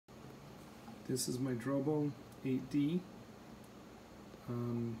This is my Drobo 8D.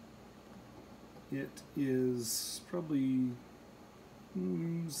 It is probably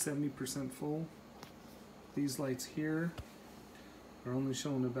 70% full. These lights here are only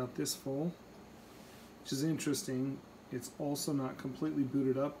showing about this full, which is interesting. It's also not completely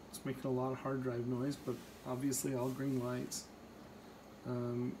booted up. It's making a lot of hard drive noise, but obviously all green lights.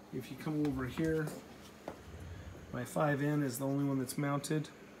 If you come over here, my 5N is the only one that's mounted.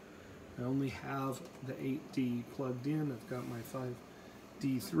 I only have the 8D plugged in. I've got my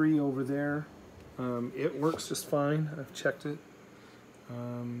 5D3 over there. It works just fine. I've checked it.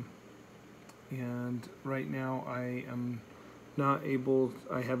 And right now I am not able,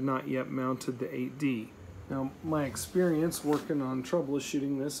 I have not yet mounted the 8D. Now my experience working on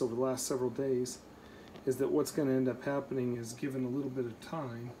troubleshooting this over the last several days is that what's going to end up happening is, given a little bit of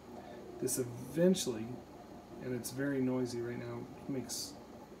time, this eventually, and it's very noisy right now, makes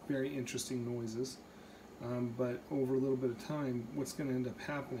very interesting noises, but over a little bit of time what's going to end up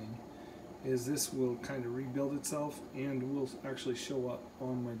happening is this will kind of rebuild itself and will actually show up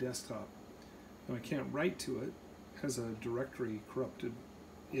on my desktop. Now I can't write to it. It has a directory corrupted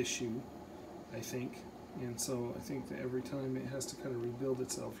issue, I think, and so I think that every time it has to kind of rebuild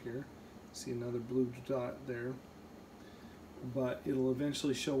itself here. See another blue dot there, but it'll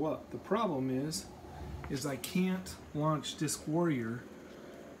eventually show up. The problem is I can't launch Disk Warrior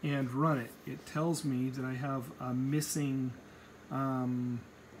and run it. It tells me that I have a missing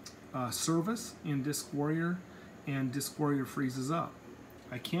service in Disk Warrior, and Disk Warrior freezes up.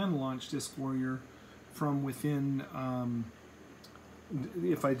 I can launch Disk Warrior from within,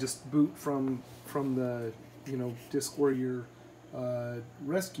 if I just boot from the Disk Warrior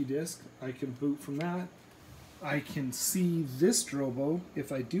rescue disk. I can boot from that. I can see this Drobo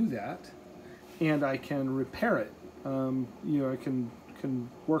if I do that, and I can repair it. I can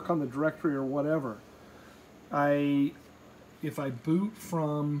work on the directory or whatever. If I boot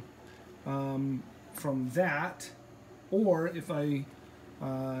from that, or if I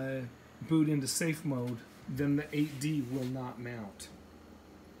boot into safe mode, then the 8D will not mount.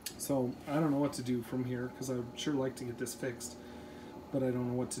 So I don't know what to do from here, because I'd sure like to get this fixed, but I don't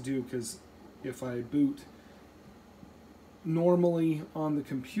know what to do, because if I boot normally on the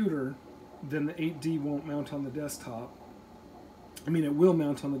computer, then the 8D won't mount on the desktop. I mean, it will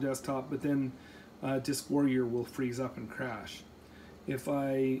mount on the desktop, but then Disk Warrior will freeze up and crash. If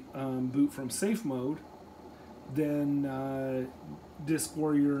I boot from safe mode, then Disk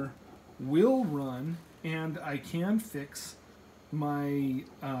Warrior will run, and I can fix my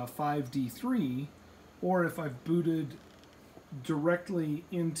 5D3, or if I've booted directly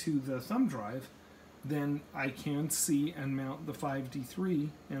into the thumb drive, then I can see and mount the 5D3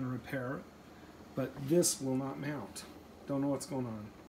 and repair it, but this will not mount. Don't know what's going on.